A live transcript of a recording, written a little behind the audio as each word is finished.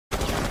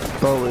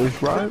Bo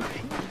is right.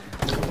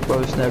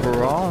 Bo's never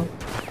wrong.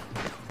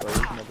 Bo is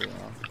never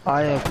wrong.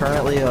 I am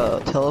currently a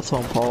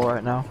telephone pole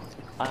right now.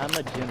 I'm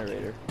a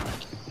generator.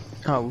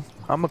 Oh,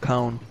 I'm a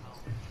cone.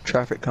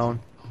 Traffic cone.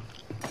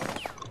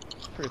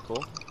 Pretty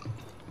cool.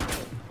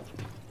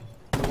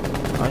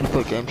 I need to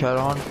put game chat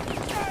on.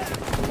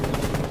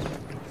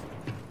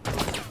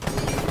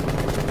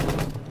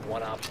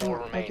 One op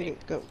 4 remaining.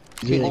 Go.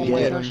 Yeah, Oh yeah.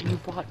 my gosh, you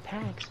bought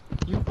packs.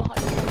 You bought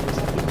packs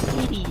like an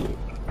idiot.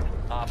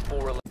 Op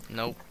 4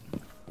 Nope.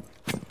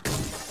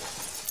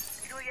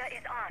 Julia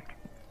is armed.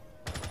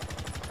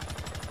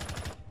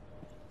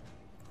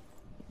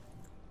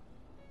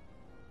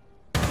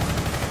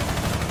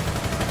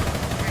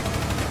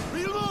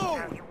 Reload!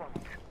 Now you won't.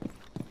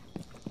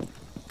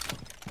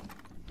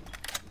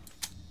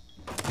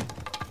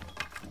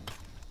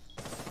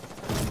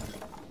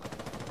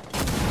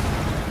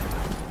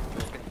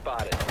 been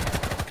spotted.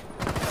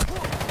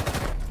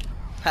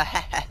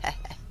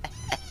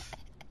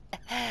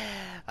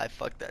 I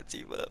fucked that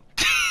team up.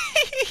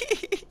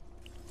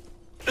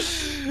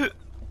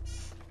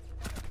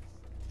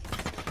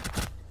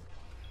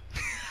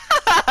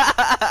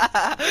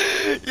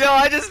 Yo,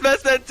 I just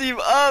messed that team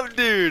up,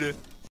 dude.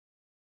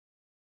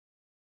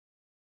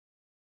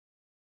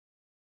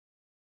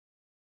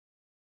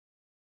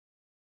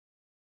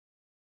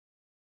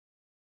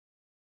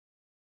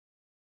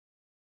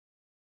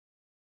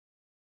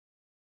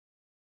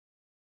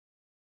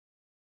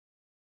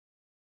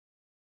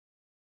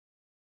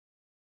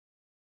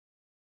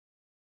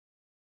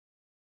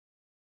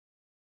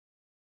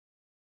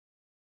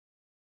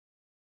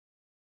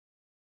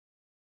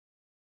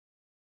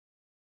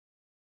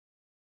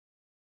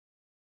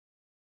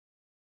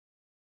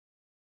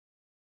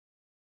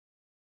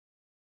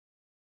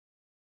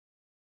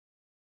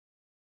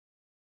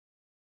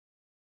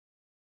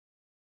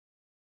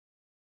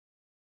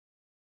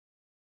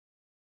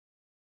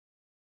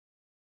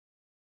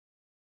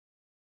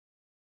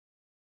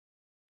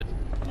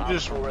 You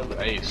just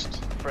aced.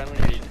 Friendly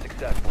mission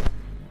successful.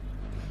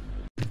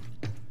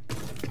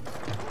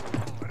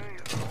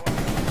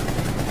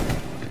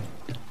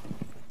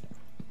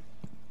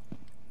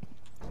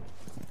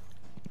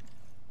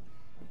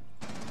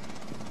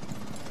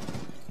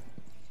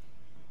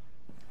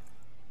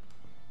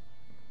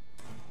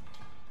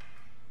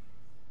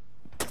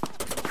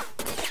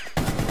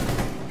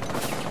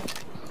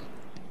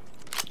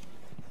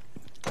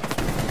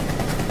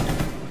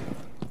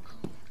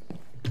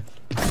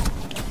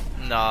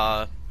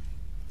 Nah.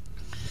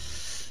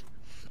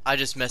 I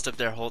just messed up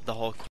the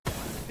whole.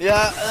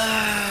 Yeah.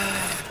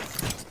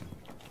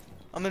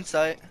 I'm in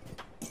sight.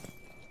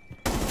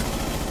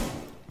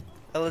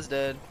 Ella's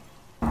dead.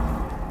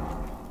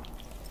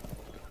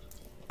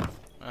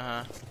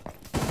 Uh-huh.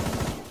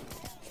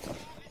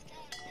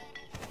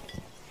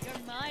 You're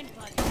mine,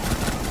 buddy.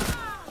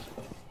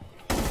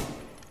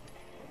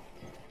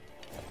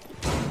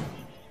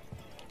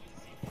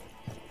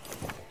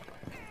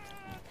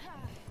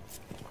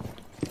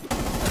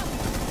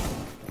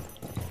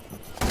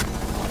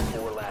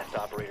 Four last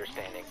operator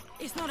standing.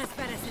 It's not as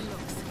bad as it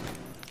looks.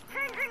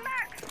 Changing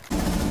back.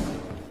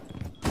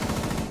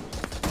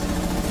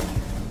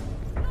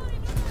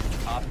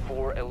 Op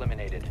 4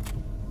 eliminated.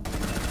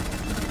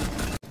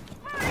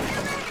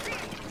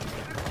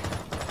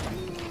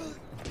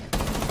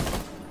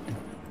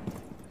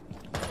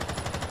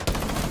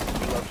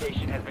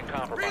 Location has been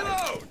compromised.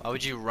 Reload! Why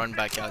would you run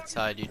back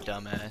outside, you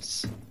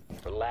dumbass?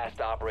 For last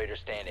operator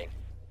standing.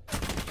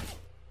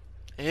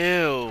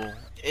 Ew.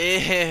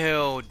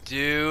 Ew,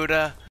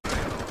 dude.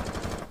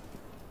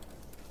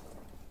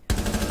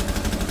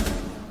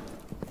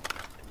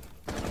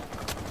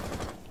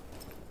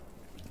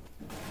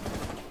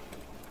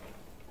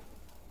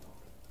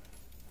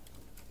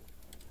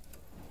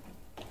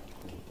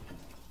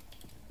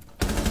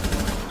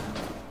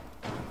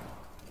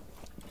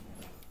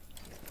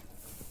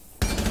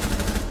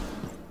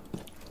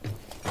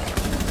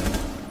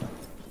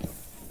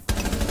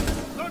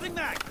 Loading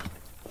back!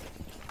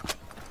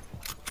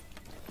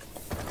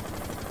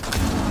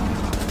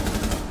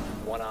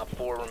 One op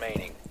 4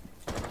 remaining.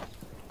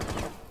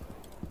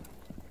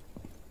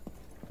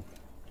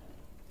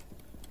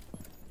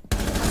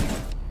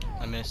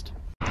 I missed.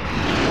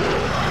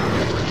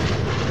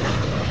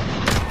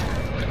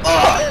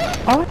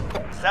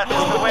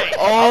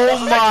 Oh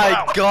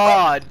my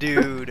god,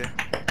 dude.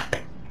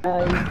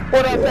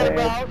 What I said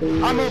about?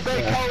 I'm a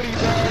big Cody,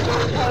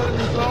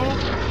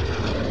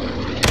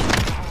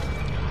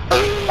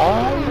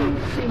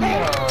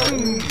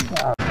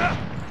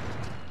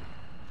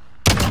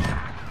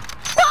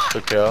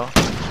 Good kill.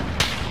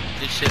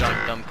 Did shit on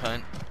dumb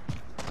cunt.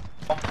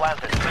 Bomb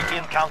planted.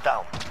 Begin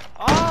countdown.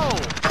 Oh!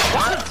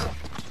 What?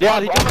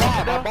 Yeah, he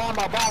bomb.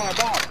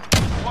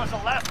 Was the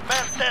last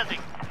man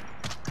standing.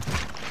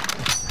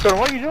 So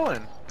what are you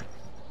doing?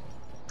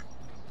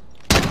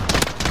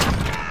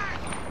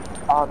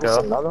 Oh, there's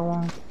another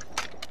one.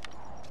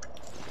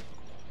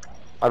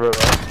 I wrote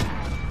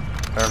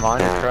that. Never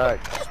mind, you're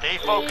correct. Stay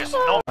focused.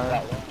 No.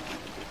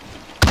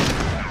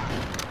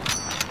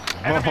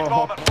 Enemy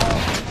bomb at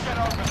home. Get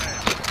over there.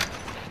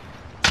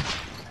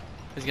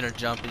 He's gonna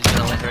jump. He's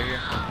gonna land right here.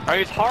 Oh,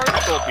 he's hard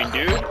scoping,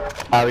 dude.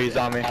 Oh, he's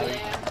on me.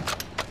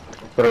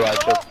 What do I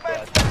choke?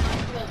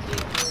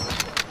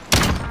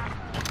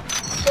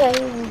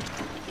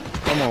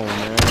 Come on,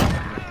 man.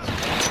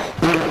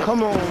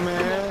 Come on,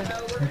 man.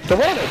 So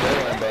what are they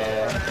doing,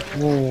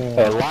 man?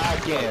 Hey,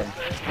 lock in.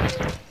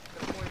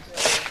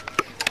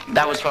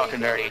 That was fucking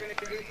dirty.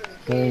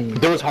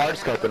 There was hard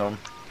scoping them.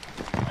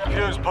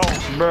 Fuse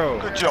pulled. Bro.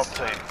 Good job,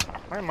 team.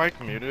 My mic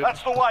muted.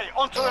 That's the way.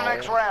 On to the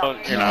next round. Oh,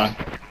 you're not.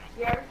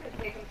 Yeah, we're just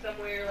gonna take him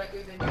somewhere like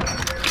we've been doing.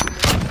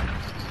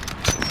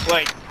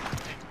 Wait.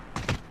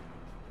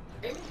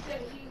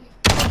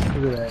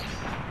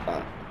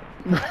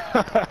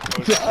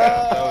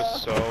 That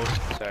was so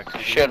sexy.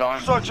 Shit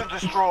on. Search and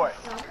destroy.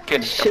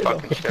 Get the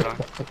fucking shit on.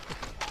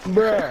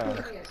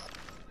 Bruh.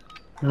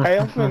 Hey,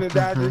 I'm finna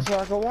die just so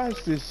I can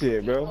watch this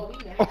shit, bro.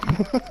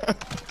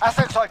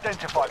 Assets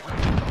identified.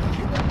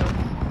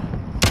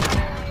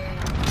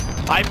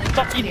 I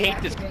fucking hate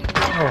this.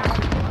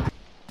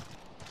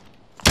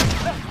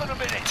 Less than a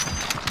minute.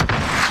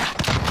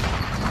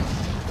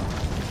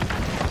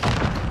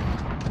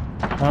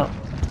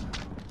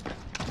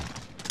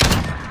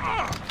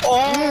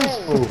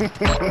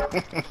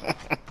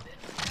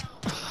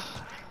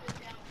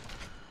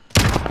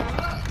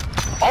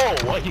 Oh,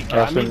 what he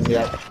got me?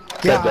 Yep.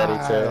 Said Daddy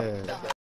too.